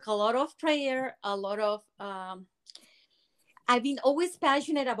 It took a lot of prayer, a lot of I've been always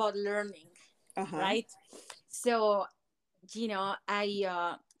passionate about learning, Uh-huh. right? So,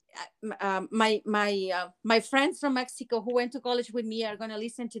 my friends from Mexico who went to college with me are gonna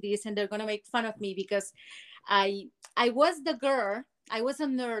listen to this, and they're gonna make fun of me because I I was the girl. I was a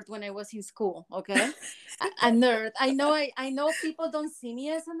nerd when I was in school. Okay, a nerd. I know people don't see me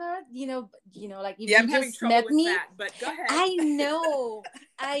as a nerd. Like if Yeah, you I'm having just trouble met with me, that, but go ahead. I know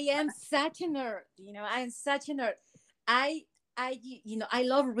I am such a nerd. I am such a nerd. I I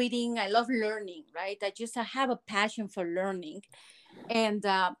love reading. I love learning. Right. I have a passion for learning, and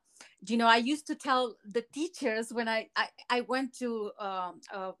I used to tell the teachers when I went to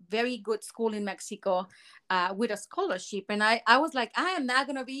a very good school in Mexico with a scholarship, and I was like, I am not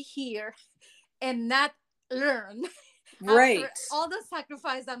gonna be here and not learn after Right. all the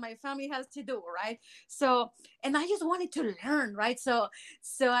sacrifice that my family has to do, right? So, and I just wanted to learn, right? So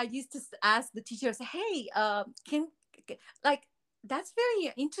I used to ask the teachers, hey, can like that's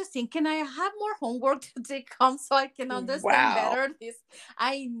very interesting. Can I have more homework to take home so I can understand Wow. better this?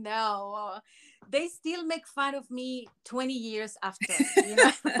 I know they still make fun of me 20 years after.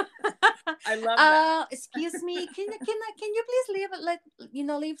 I love that. Excuse me, can you please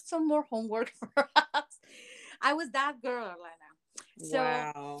leave some more homework for us? I was that girl, Lena. So,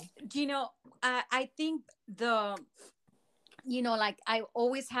 Wow. I think like I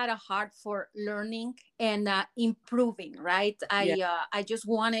always had a heart for learning and improving, right? Yeah. I just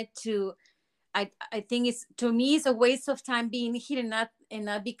wanted to. I think it's, to me, it's a waste of time being here and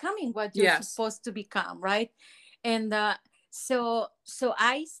not becoming what you're Yes. supposed to become, right? And so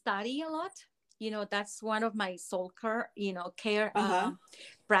I study a lot. That's one of my soul care Uh-huh.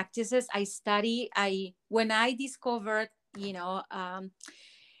 practices. I study. I When I discovered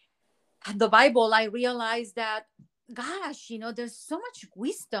the Bible, I realized that, gosh, there's so much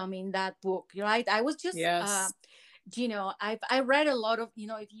wisdom in that book, right? I was just Yes. I read a lot of,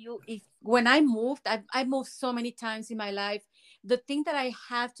 if when I moved so many times in my life. The thing that I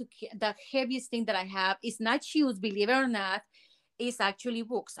have the heaviest thing that I have is not shoes, believe it or not, is actually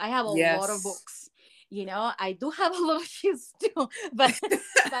books. I have a lot of Yes. books. I do have a lot of shoes too, but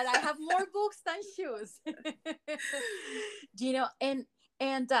I have more books than shoes.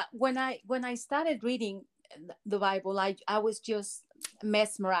 And when I started reading the Bible, I was just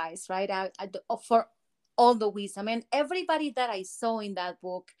mesmerized, right? For all the wisdom, and everybody that I saw in that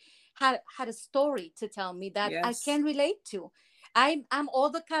book had a story to tell me that I Yes. can relate to. I'm all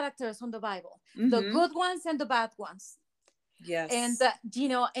the characters on the Bible, the Mm-hmm. good ones and the bad ones. And Yes.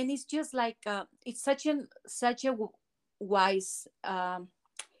 and it's just like it's such a wise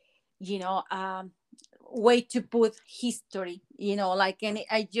you know um way to put history, like. And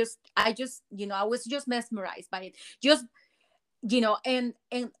I was just mesmerized by it. Just and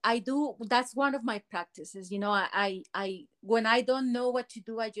I do, that's one of my practices. When I don't know what to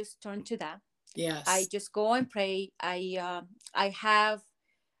do, I just turn to that. I Yes. just go and pray. I have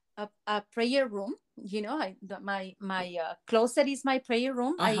a prayer room. My closet is my prayer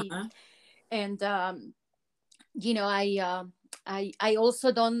room. I Uh-huh. And I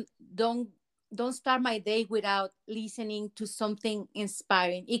also don't don't start my day without listening to something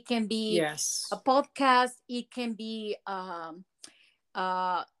inspiring. It can be a Yes. podcast, it can be uh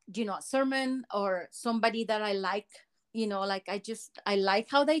a sermon, or somebody that I like, like I like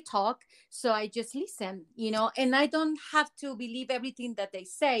how they talk, so I just listen, and I don't have to believe everything that they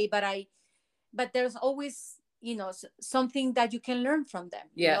say, but there's always something that you can learn from them.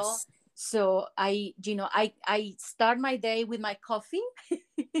 Yes. So I start my day with my coffee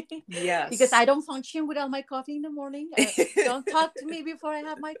because Yes. I don't function without my coffee in the morning. Don't talk to me before I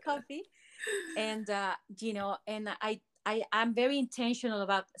have my coffee. And and I'm very intentional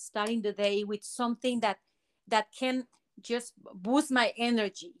about starting the day with something that can just boost my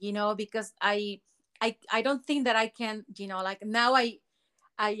energy, because I don't think that I can, like now I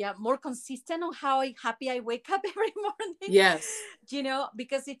am more consistent on how happy I wake up every morning, Yes.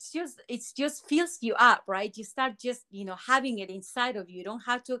 because it's just fills you up, right? You start just, having it inside of you. You don't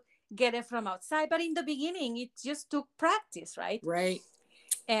have to get it from outside. But in the beginning, it just took practice, right? Right.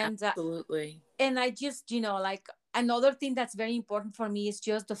 And Absolutely. I just, like another thing that's very important for me is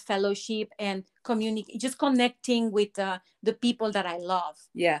just the fellowship and community, just connecting with the people that I love.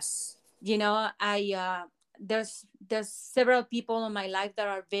 Yes. I there's several people in my life that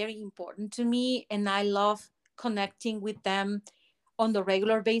are very important to me, and I love connecting with them on the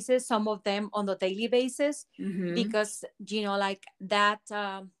regular basis, some of them on the daily basis, Mm-hmm. because like that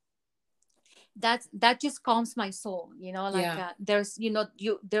just calms my soul, like Yeah. there's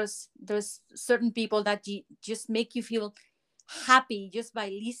there's certain people that just make you feel happy just by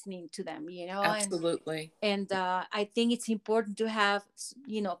listening to them, Absolutely. and I think it's important to have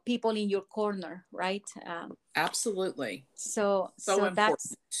people in your corner, right? Absolutely. So So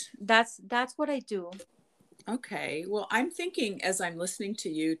important. that's what I do. Okay. Well, I'm thinking as I'm listening to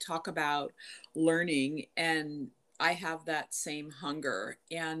you talk about learning, and I have that same hunger.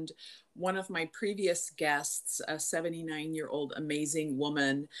 And one of my previous guests, a 79-year-old amazing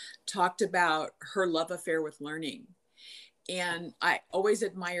woman, talked about her love affair with learning. And I always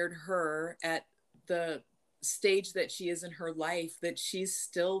admired her at the stage that she is in her life, that she's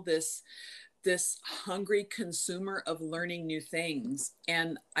still this hungry consumer of learning new things.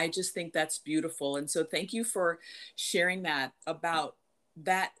 And I just think that's beautiful. And so thank you for sharing that, about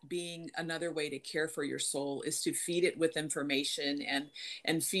that being another way to care for your soul, is to feed it with information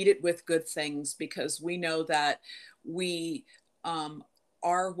and feed it with good things, because we know that we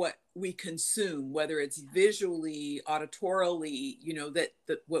are what we consume, whether it's visually, auditorily, that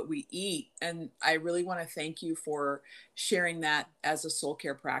what we eat. And I really want to thank you for sharing that as a soul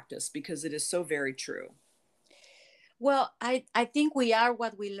care practice, because it is so very true. Well, I think we are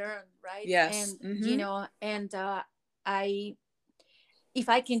what we learn, right? Yes. And Mm-hmm. and I if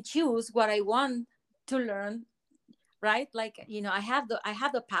I can choose what I want to learn, right? Like, I have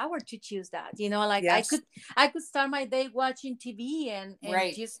the power to choose that, like Yes. I could start my day watching TV and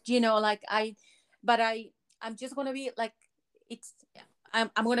Right. just, like but I'm just gonna be like, it's I'm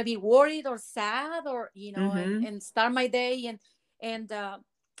gonna be worried or sad, or Mm-hmm. and start my day, and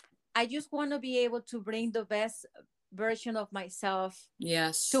I just want to be able to bring the best version of myself to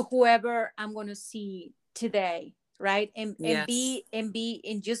Yes. whoever I'm going to see today, right? And Yes. be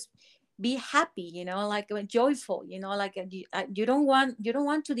and just be happy, like joyful, like you don't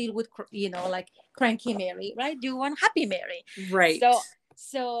want to deal with like cranky Mary, right? You want happy Mary. Right.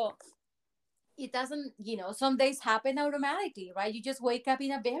 So it doesn't, some days happen automatically, right? You just wake up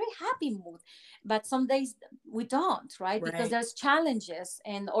in a very happy mood, but some days we don't, right? Because Right. there's challenges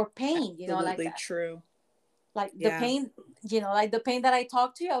and or pain, Absolutely true. like the Yeah. pain, like the pain that I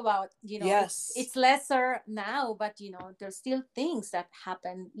talked to you about, Yes. it's lesser now, but there's still things that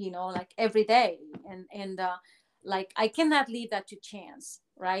happen, like every day, and like I cannot leave that to chance,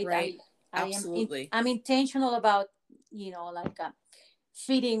 right? Right. Absolutely. I'm intentional about, like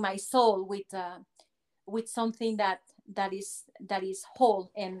feeding my soul with something that is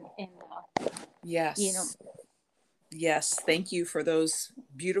whole and you know Yes. Yes. Thank you for those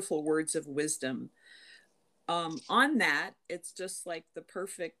beautiful words of wisdom. On that, it's just like the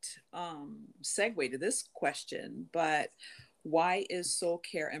perfect segue to this question. But why is soul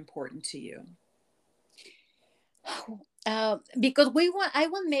care important to you? because I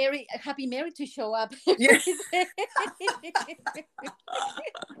want Mary, happy Mary, to show up Yeah. every day.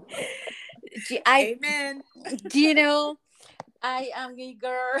 I, Amen. you know, I am a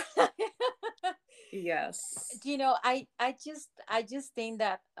girl. Yes. I just think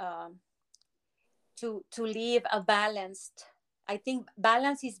that to live a balanced, I think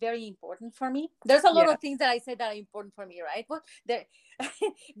balance is very important for me. There's a lot Yeah. of things that I said that are important for me, right? But there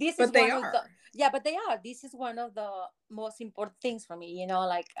this is But they one of the, are. yeah, but they are, this is one of the most important things for me,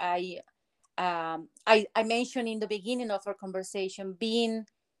 like I mentioned in the beginning of our conversation, being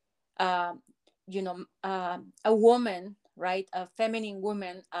um, a woman, right, a feminine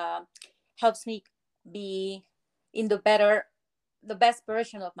woman, helps me be in the best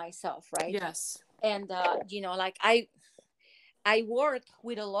version of myself, right? Yes. And like I work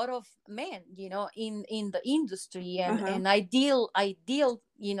with a lot of men, in the industry, Uh-huh. and I deal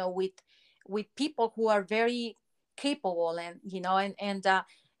with people who are very capable,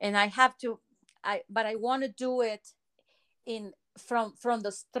 and I have to, but I want to do it in from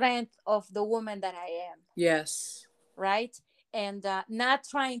the strength of the woman that I am, Yes. right? And not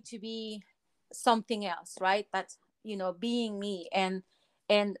trying to be something else, right? But being me. And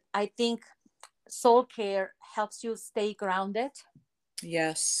I think soul care helps you stay grounded,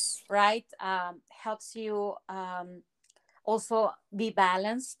 Yes. right? Helps you also be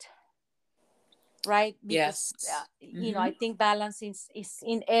balanced, right? Because Yes. I Mm-hmm. think balance is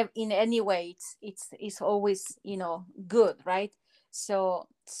in any way, it's always good, right? So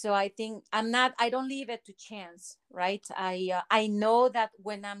I think I don't leave it to chance, right? I know that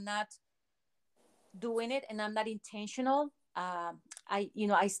when I'm not doing it and I'm not intentional,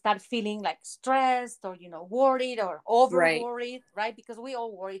 I start feeling like stressed, or worried, or over Right. worried, right? Because we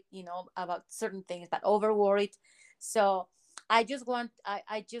all worried, about certain things, but over worried. So I'm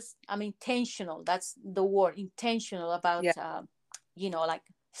intentional. That's the word, intentional, Yeah. about like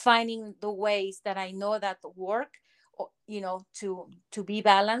finding the ways that I know that work, to be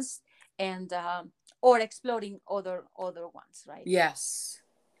balanced, and or exploring other ones, right? Yes.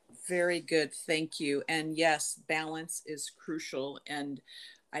 Very good. Thank you. And yes, balance is crucial. And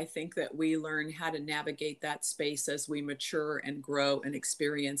I think that we learn how to navigate that space as we mature and grow and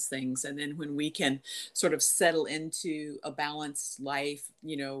experience things. And then when we can sort of settle into a balanced life,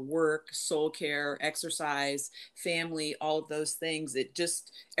 work, soul care, exercise, family, all of those things,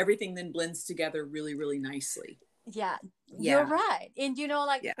 everything then blends together really, really nicely. Yeah, you're Yeah. right. And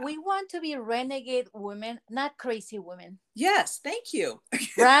like, Yeah. we want to be renegade women, not crazy women, Yes. Thank you.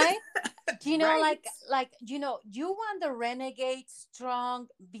 right? Right. You want the renegade, strong,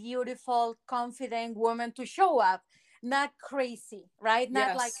 beautiful, confident woman to show up, not crazy, right?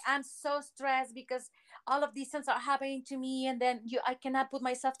 Not like, Yes. I'm so stressed because all of these things are happening to me, and then I cannot put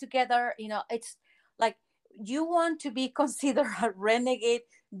myself together. It's like, you want to be considered a renegade,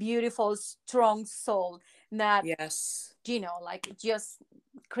 beautiful, strong soul, not Yes. like just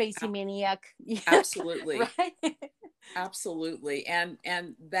crazy Ab- maniac. Absolutely. Right. Absolutely. And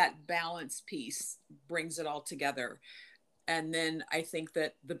that balance piece brings it all together. And then I think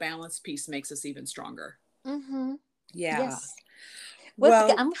that the balance piece makes us even stronger. Mm-hmm. Yeah. Yes. Well,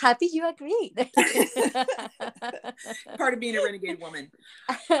 Well, I'm happy you agreed. part of being a renegade woman.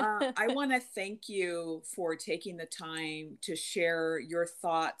 I want to thank you for taking the time to share your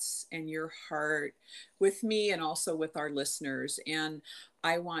thoughts and your heart with me and also with our listeners. And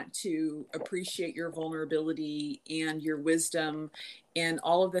I want to appreciate your vulnerability and your wisdom and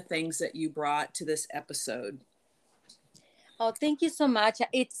all of the things that you brought to this episode. Oh, thank you so much.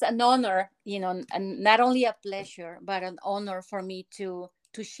 It's an honor, and not only a pleasure, but an honor for me to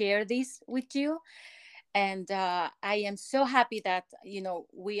share this with you. And I am so happy that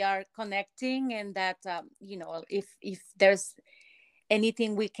we are connecting, and that if there's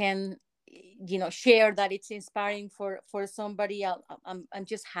anything we can share, that it's inspiring for somebody, I'm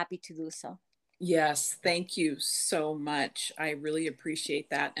just happy to do so. Yes, thank you so much. I really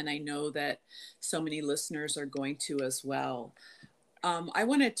appreciate that. And I know that so many listeners are going to as well. I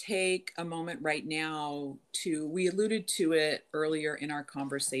want to take a moment right now we alluded to it earlier in our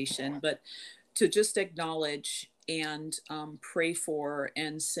conversation, but to just acknowledge and pray for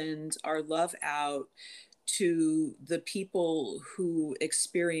and send our love out to the people who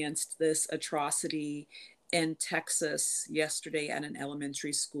experienced this atrocity in Texas yesterday at an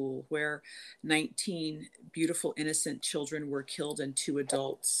elementary school where 19 beautiful, innocent children were killed and two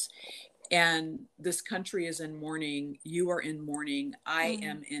adults. And this country is in mourning. You are in mourning. I Mm.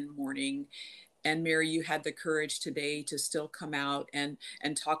 am in mourning. And Mary, you had the courage today to still come out and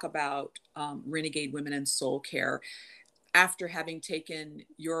talk about renegade women and soul care after having taken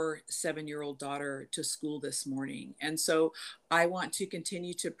your 7-year-old daughter to school this morning. And so I want to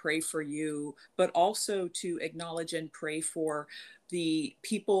continue to pray for you, but also to acknowledge and pray for the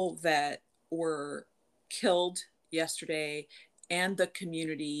people that were killed yesterday, and the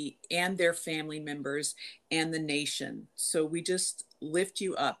community and their family members and the nation. So we just lift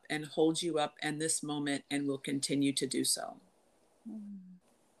you up and hold you up in this moment, and will continue to do so. Mm.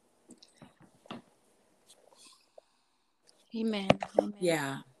 Amen. Amen.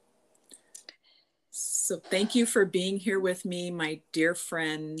 Yeah. So So thank you for being here with me, my dear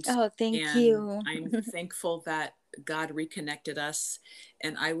friend. Oh, thank And you. I'm thankful that God reconnected us.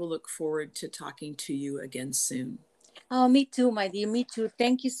 And I will look forward to talking to you again soon. Oh, me too, my dear. Me too.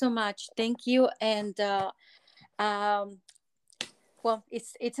 Thank you so much. Thank you. And um, well,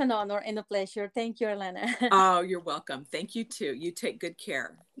 it's an honor and a pleasure. Thank you, Elena. Oh, you're welcome. Thank you too. You take good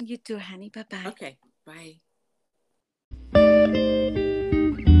care. You too, honey. Bye bye. Okay. Bye.